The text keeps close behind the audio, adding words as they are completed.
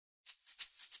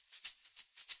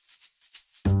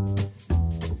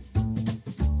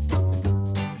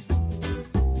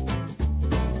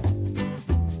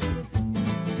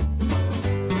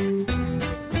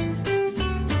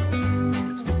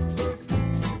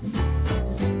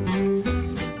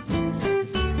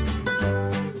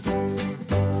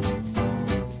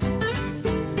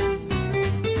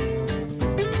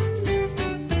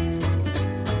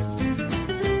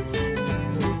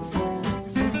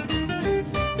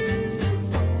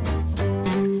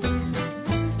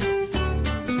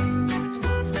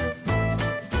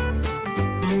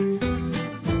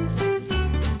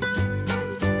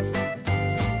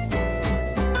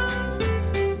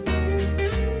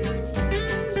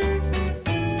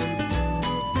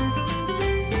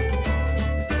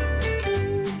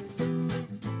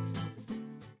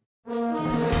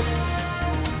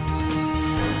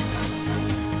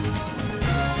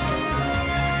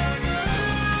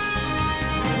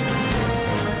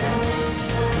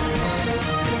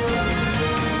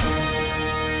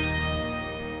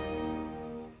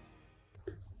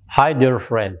Hi dear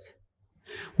friends,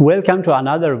 welcome to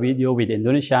another video with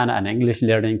Indonesian and English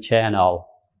Learning channel.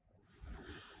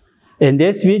 In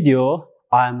this video,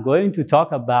 I'm going to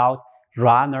talk about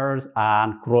runners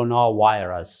and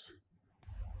coronavirus.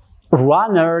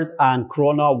 Runners and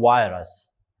coronavirus.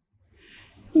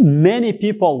 Many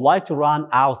people like to run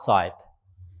outside,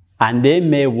 and they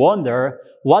may wonder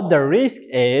what the risk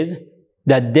is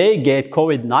that they get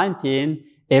COVID-19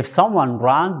 if someone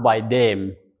runs by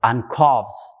them and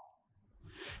coughs.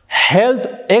 Health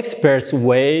experts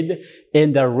weighed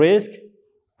in the risk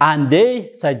and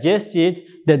they suggested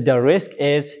that the risk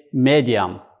is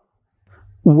medium.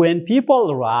 When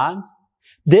people run,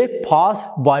 they pass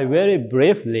by very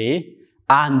briefly,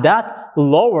 and that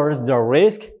lowers the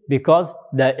risk because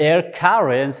the air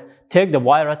currents take the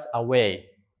virus away.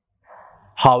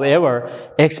 However,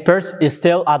 experts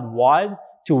still advise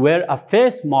to wear a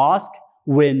face mask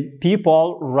when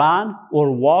people run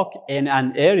or walk in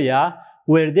an area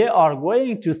where they are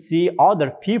going to see other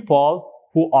people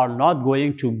who are not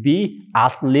going to be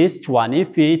at least 20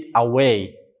 feet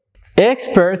away.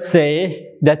 Experts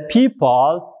say that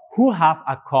people who have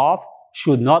a cough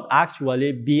should not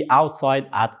actually be outside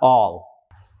at all.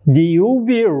 The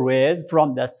UV rays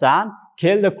from the sun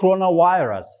kill the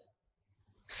coronavirus.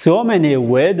 So many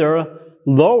weather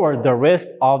lower the risk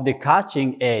of the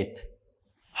catching it.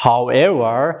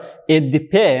 However, it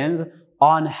depends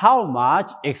on how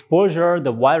much exposure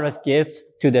the virus gets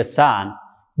to the sun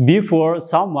before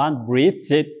someone breathes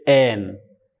it in.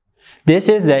 This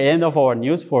is the end of our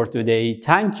news for today.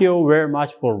 Thank you very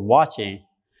much for watching.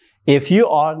 If you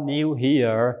are new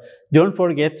here, don't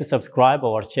forget to subscribe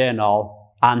our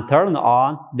channel and turn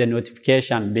on the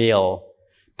notification bell.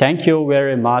 Thank you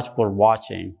very much for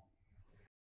watching.